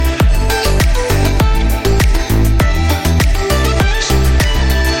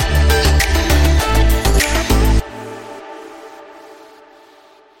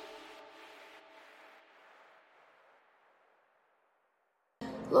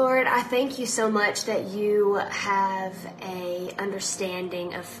Lord, I thank you so much that you have a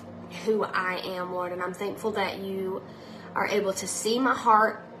understanding of who I am, Lord, and I'm thankful that you are able to see my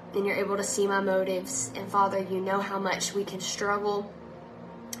heart and you're able to see my motives. And Father, you know how much we can struggle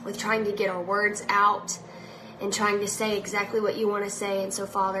with trying to get our words out and trying to say exactly what you want to say. And so,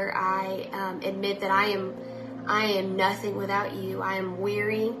 Father, I admit that I am nothing without you. I am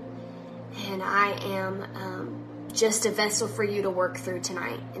weary, and I am just a vessel for you to work through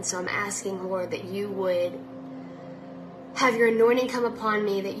tonight. And so I'm asking, Lord, that you would have your anointing come upon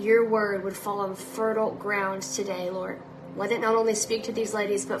me, that your word would fall on fertile ground today, Lord. Let it not only speak to these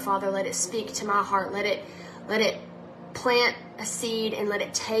ladies, but Father, let it speak to my heart. Let it plant a seed and let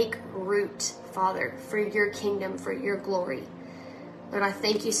it take root, Father, for your kingdom, for your glory. Lord, I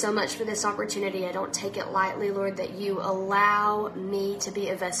thank you so much for this opportunity. I don't take it lightly, Lord, that you allow me to be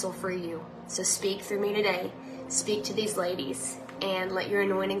a vessel for you. So speak through me today. Speak to these ladies and let your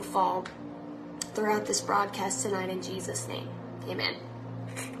anointing fall throughout this broadcast tonight in Jesus' name. Amen.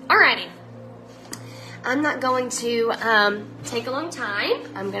 Alrighty. I'm not going to take a long time.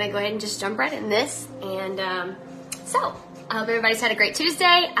 I'm going to go ahead and just jump right in this. And so I hope everybody's had a great Tuesday.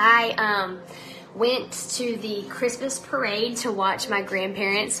 I went to the Christmas parade to watch my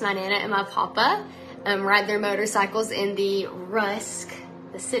grandparents, my Nana and my Papa, ride their motorcycles in the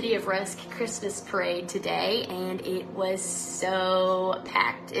City of Rusk Christmas parade today, and it was so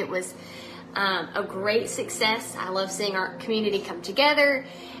packed. It was a great success. I love seeing our community come together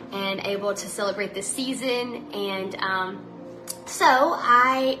and able to celebrate this season, and so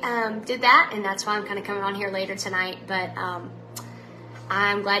I did that, and that's why I'm kind of coming on here later tonight, but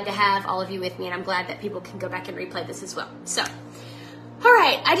I'm glad to have all of you with me, and I'm glad that people can go back and replay this as well. So, all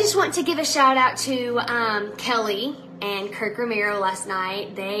right, I just want to give a shout out to Kelly and Kirk Romero last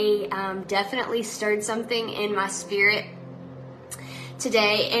night. They definitely stirred something in my spirit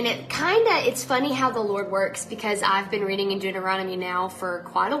today, and it's funny how the Lord works, because I've been reading in Deuteronomy now for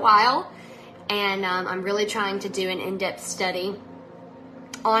quite a while, and I'm really trying to do an in-depth study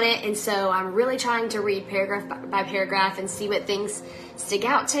on it, and so I'm really trying to read paragraph by paragraph and see what things stick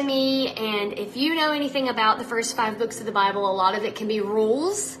out to me. And if you know anything about the first 5 books of the Bible, a lot of it can be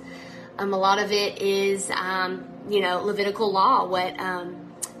rules. A lot of it is Levitical law, what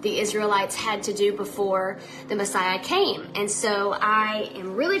the Israelites had to do before the Messiah came. And so I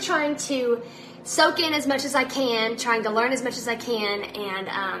am really trying to soak in as much as I can, trying to learn as much as I can.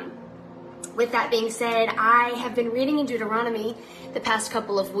 And with that being said, I have been reading in Deuteronomy the past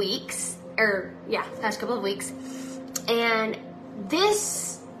couple of weeks. And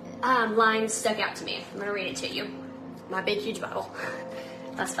this line stuck out to me. I'm going to read it to you. My big, huge Bible.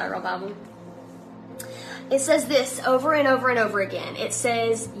 My spiral Bible. It says this over and over and over again. It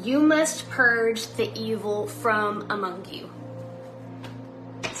says, you must purge the evil from among you.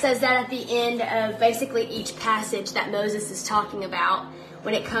 It says that at the end of basically each passage that Moses is talking about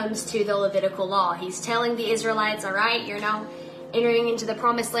when it comes to the Levitical law. He's telling the Israelites, all right, you're now entering into the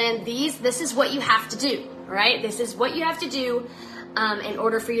promised land. This is what you have to do, all right? This is what you have to do in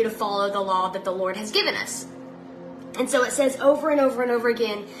order for you to follow the law that the Lord has given us. And so it says over and over and over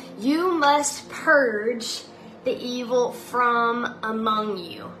again, you must purge the evil from among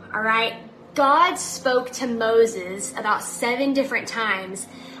you, all right? God spoke to Moses about 7 different times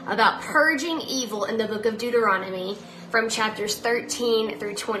about purging evil in the book of Deuteronomy from chapters 13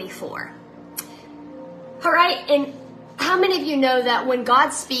 through 24. All right, and how many of you know that when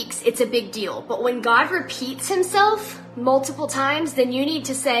God speaks, it's a big deal, but when God repeats himself multiple times, then you need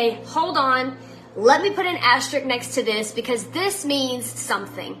to say, hold on, let me put an asterisk next to this because this means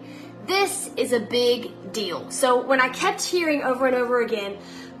something. This is a big deal. So when I kept hearing over and over again,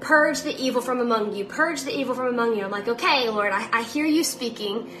 purge the evil from among you, purge the evil from among you, I'm like, okay, Lord, I hear you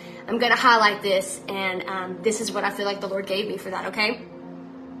speaking. I'm going to highlight this, and this is what I feel like the Lord gave me for that, okay?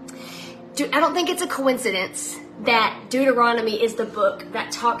 I don't think it's a coincidence that Deuteronomy is the book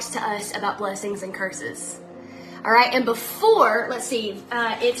that talks to us about blessings and curses. All right, and before, let's see,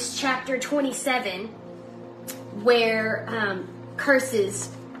 it's chapter 27 where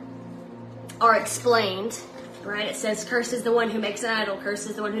curses are explained, right? It says, curse is the one who makes an idol, curse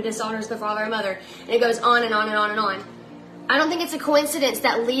is the one who dishonors the father and mother, and it goes on and on and on and on. I don't think it's a coincidence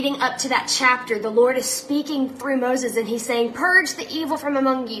that leading up to that chapter, the Lord is speaking through Moses, and he's saying, purge the evil from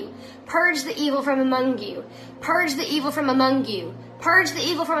among you, purge the evil from among you, purge the evil from among you, purge the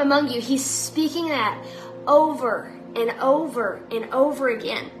evil from among you. He's speaking that over and over and over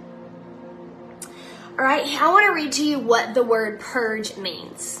again. All right, I want to read to you what the word purge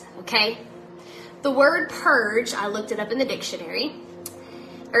means, okay? The word purge, I looked it up in the dictionary,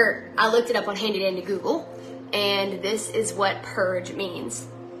 or I looked it up on Handy Dandy Google, and this is what purge means.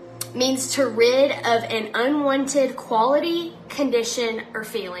 means to rid of an unwanted quality, condition, or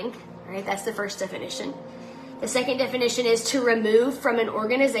feeling. All right, that's the first definition. The second definition is to remove from an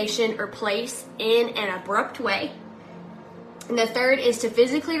organization or place in an abrupt way. And the third is to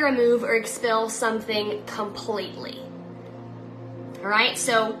physically remove or expel something completely. All right,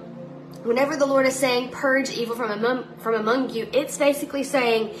 so whenever the Lord is saying purge evil from among you, it's basically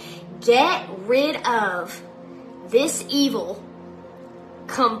saying get rid of this evil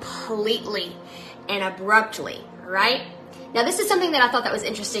completely and abruptly, right? Now, this is something that I thought that was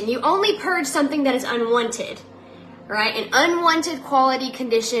interesting. You only purge something that is unwanted, right? An unwanted quality,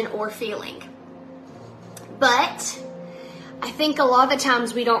 condition, or feeling. But I think a lot of the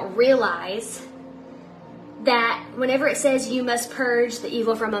times we don't realize that whenever it says you must purge the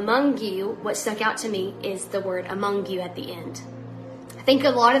evil from among you, what stuck out to me is the word among you at the end. I think a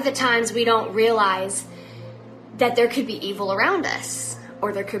lot of the times we don't realize that there could be evil around us,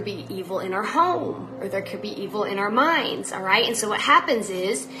 or there could be evil in our home, or there could be evil in our minds, all right? And so what happens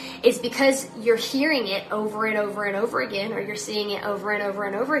is because you're hearing it over and over and over again, or you're seeing it over and over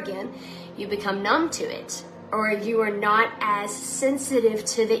and over again, you become numb to it, or you are not as sensitive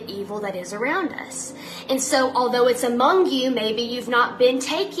to the evil that is around us. And so although it's among you, maybe you've not been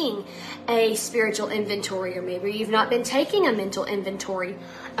taking a spiritual inventory, or maybe you've not been taking a mental inventory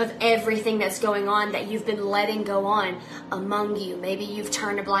of everything that's going on that you've been letting go on among you. Maybe you've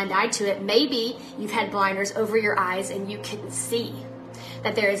turned a blind eye to it. Maybe you've had blinders over your eyes and you couldn't see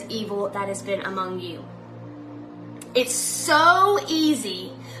that there is evil that has been among you. It's so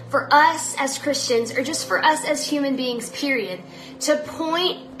easy for us as Christians, or just for us as human beings, period, to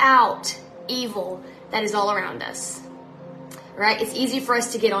point out evil that is all around us. Right? It's easy for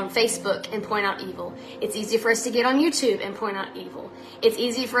us to get on Facebook and point out evil. It's easy for us to get on YouTube and point out evil. It's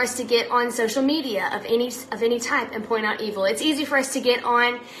easy for us to get on social media of any type and point out evil. It's easy for us to get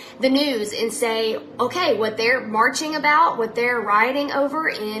on the news and say, okay, what they're marching about, what they're rioting over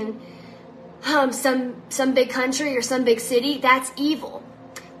in some big country or some big city, that's evil.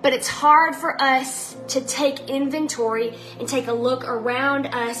 But it's hard for us to take inventory and take a look around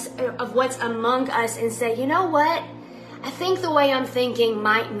us of what's among us and say, you know what? I think the way I'm thinking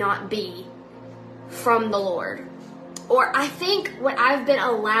might not be from the Lord. Or I think what I've been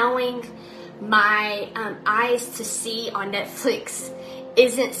allowing my eyes to see on Netflix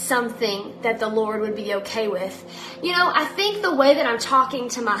isn't something that the Lord would be okay with. You know, I think the way that I'm talking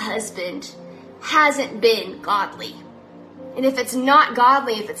to my husband hasn't been godly. And if it's not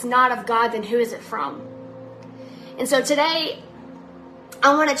godly, if it's not of God, then who is it from? And so today,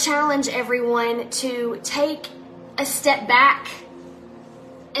 I want to challenge everyone to take a step back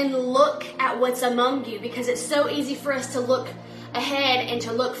and look at what's among you, because it's so easy for us to look ahead and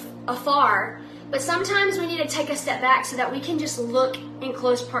to look afar. But sometimes we need to take a step back so that we can just look in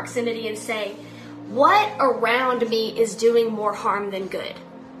close proximity and say, what around me is doing more harm than good?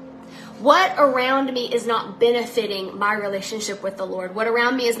 What around me is not benefiting my relationship with the Lord? What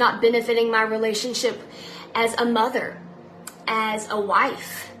around me is not benefiting my relationship as a mother, as a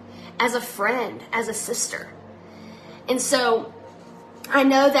wife, as a friend, as a sister? And so I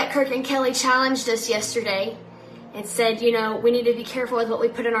know that Kirk and Kelly challenged us yesterday and said, you know, we need to be careful with what we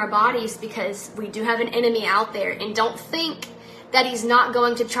put in our bodies, because we do have an enemy out there, and don't think that he's not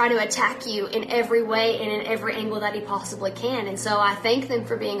going to try to attack you in every way and in every angle that he possibly can. And so I thank them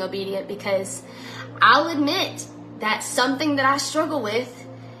for being obedient, because I'll admit that something that I struggle with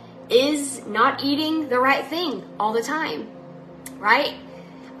is not eating the right thing all the time, right?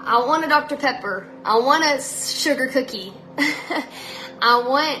 I want a Dr. Pepper. I want a sugar cookie. I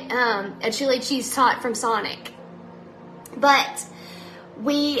want a chili cheese tot from Sonic. But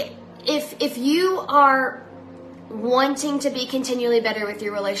if you are wanting to be continually better with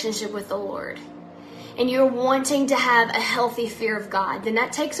your relationship with the Lord, and you're wanting to have a healthy fear of God, then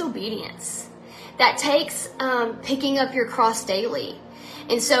that takes obedience. That takes picking up your cross daily.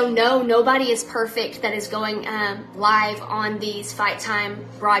 And so no, nobody is perfect that is going live on these Fight Time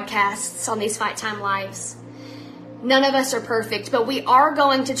broadcasts, on these Fight Time lives. None of us are perfect, but we are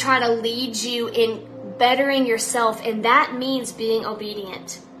going to try to lead you in bettering yourself, and that means being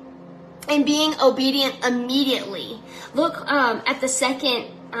obedient. And being obedient immediately. Look at the second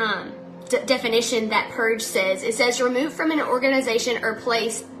definition that purge says. It says remove from an organization or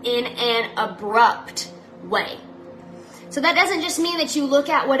place in an abrupt way. So that doesn't just mean that you look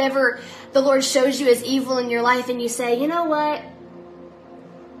at whatever the Lord shows you as evil in your life and you say, you know what?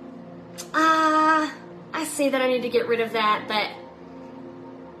 I see that I need to get rid of that, but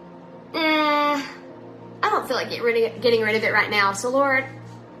I don't feel like getting rid of it right now. So Lord,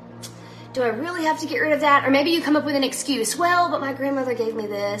 do I really have to get rid of that? Or maybe you come up with an excuse. Well, but my grandmother gave me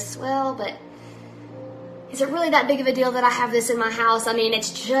this. Well, but is it really that big of a deal that I have this in my house? I mean,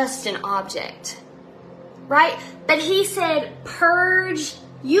 it's just an object, right? But he said, purge,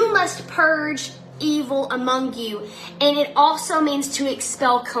 you must purge evil among you. And it also means to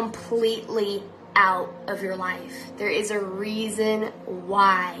expel completely out of your life. There is a reason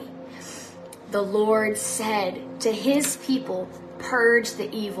why the Lord said to his people, purge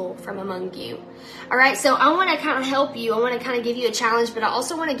the evil from among you. All right, so I want to kind of help you. I want to kind of give you a challenge, but I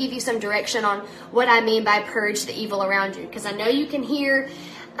also want to give you some direction on what I mean by purge the evil around you. Because I know you can hear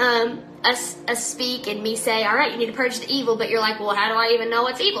us speak and me say, all right, you need to purge the evil, but you're like, well, how do I even know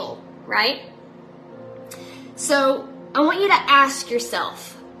what's evil, right? So I want you to ask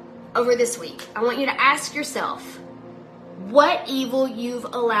yourself over this week, I want you to ask yourself what evil you've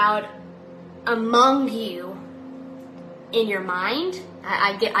allowed among you in your mind.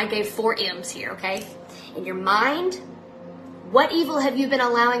 I gave 4 M's here, okay? In your mind, what evil have you been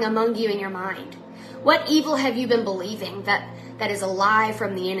allowing among you in your mind? What evil have you been believing that is a lie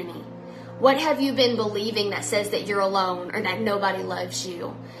from the enemy? What have you been believing that says that you're alone, or that nobody loves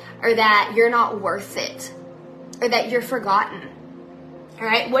you, or that you're not worth it, or that you're forgotten? All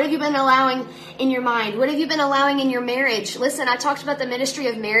right, what have you been allowing in your mind? What have you been allowing in your marriage? Listen, I talked about the ministry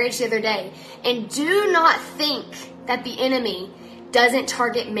of marriage the other day, and do not think that the enemy doesn't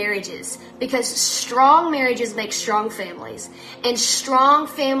target marriages, because strong marriages make strong families, and strong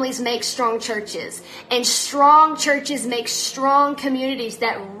families make strong churches, and strong churches make strong communities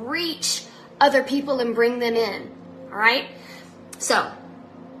that reach other people and bring them in. All right? So,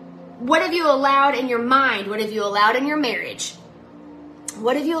 what have you allowed in your mind? What have you allowed in your marriage?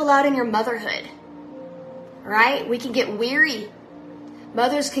 What have you allowed in your motherhood? All right? We can get weary.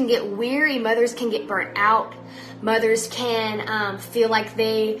 Mothers can get weary. Mothers can get burnt out. Mothers can feel like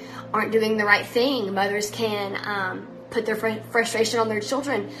they aren't doing the right thing. Mothers can put their frustration on their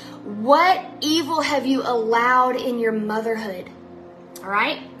children. What evil have you allowed in your motherhood? All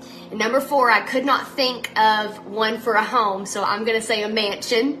right? And number 4, I could not think of one for a home, so I'm going to say a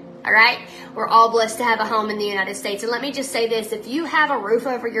mansion. All right? We're all blessed to have a home in the United States. And let me just say this. If you have a roof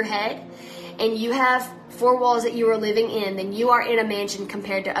over your head and you have 4 walls that you are living in, then you are in a mansion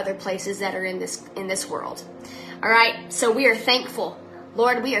compared to other places that are in this world. All right? So we are thankful.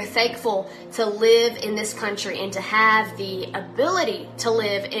 Lord, we are thankful to live in this country and to have the ability to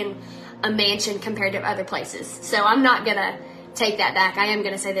live in a mansion compared to other places. So I'm not going to take that back. I am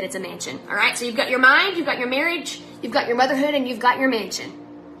going to say that it's a mansion. All right? So you've got your mind, you've got your marriage, you've got your motherhood, and you've got your mansion.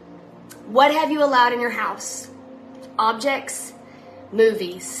 What have you allowed in your house? Objects,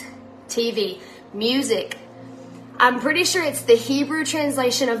 movies, TV, music. I'm pretty sure it's the Hebrew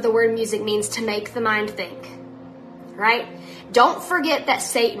translation of the word music means to make the mind think. Right? Don't forget that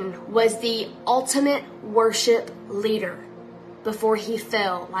Satan was the ultimate worship leader before he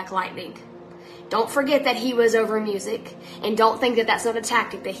fell like lightning. Don't forget that he was over music. And don't think that that's not a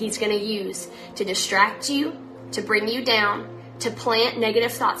tactic that he's going to use to distract you, to bring you down, to plant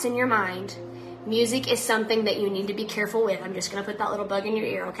negative thoughts in your mind. Music is something that you need to be careful with. I'm just going to put that little bug in your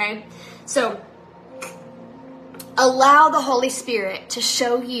ear, okay? So, allow the Holy Spirit to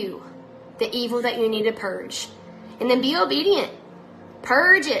show you the evil that you need to purge. And then be obedient.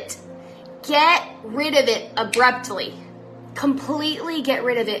 Purge it. Get rid of it abruptly. Completely get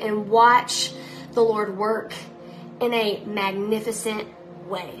rid of it and watch the Lord work in a magnificent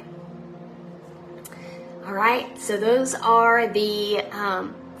way. All right, so those are the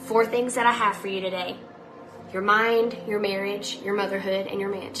 4 things that I have for you today. Your mind, your marriage, your motherhood, and your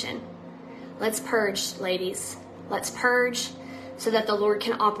mansion. Let's purge, ladies. Let's purge so that the Lord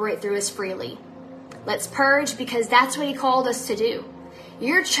can operate through us freely. Let's purge because that's what he called us to do.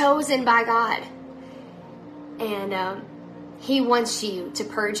 You're chosen by God. And he wants you to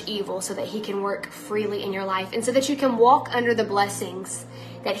purge evil so that he can work freely in your life and so that you can walk under the blessings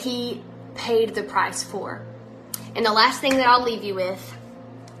that he paid the price for. And the last thing that I'll leave you with,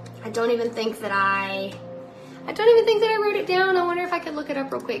 I don't even think that I wrote it down. I wonder if I could look it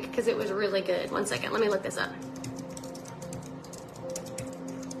up real quick because it was really good. One second, let me look this up.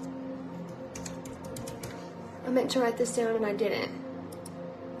 I meant to write this down and I didn't.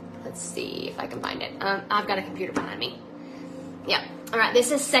 Let's see if I can find it. I've got a computer behind me. Yeah. All right.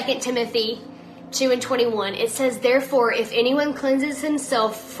 This is 2 Timothy 2:21. It says, therefore, if anyone cleanses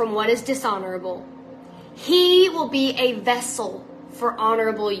himself from what is dishonorable, he will be a vessel for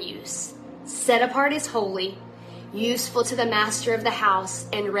honorable use, set apart as holy, useful to the master of the house,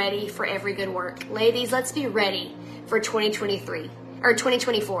 and ready for every good work. Ladies, let's be ready for 2023 or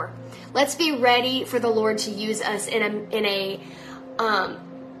 2024. Let's be ready for the Lord to use us in a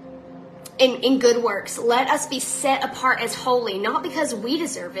in good works. Let us be set apart as holy, not because we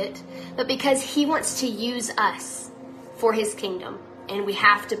deserve it, but because he wants to use us for his kingdom. And we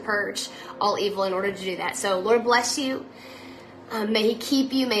have to purge all evil in order to do that. So Lord bless you. May he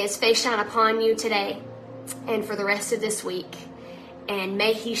keep you. May his face shine upon you today and for the rest of this week. And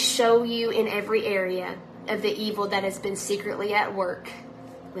may he show you in every area of the evil that has been secretly at work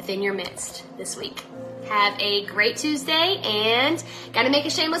within your midst this week. Have a great Tuesday, and got to make a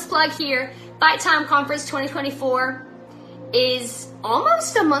shameless plug here. Fight Time Conference 2024 is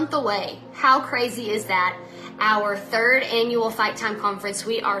almost a month away. How crazy is that? Our third annual Fight Time Conference.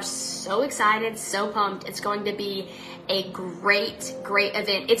 We are so excited, so pumped. It's going to be a great, great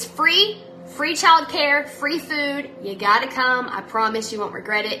event. It's free childcare, free food. You got to come. I promise you won't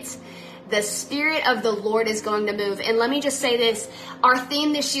regret it. The Spirit of the Lord is going to move. And let me just say this. Our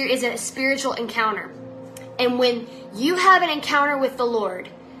theme this year is a spiritual encounter. And when you have an encounter with the Lord,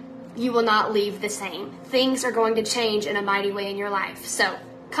 you will not leave the same. Things are going to change in a mighty way in your life. So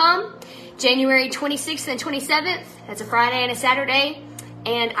come January 26th and 27th. That's a Friday and a Saturday.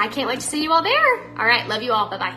 And I can't wait to see you all there. All right. Love you all. Bye-bye.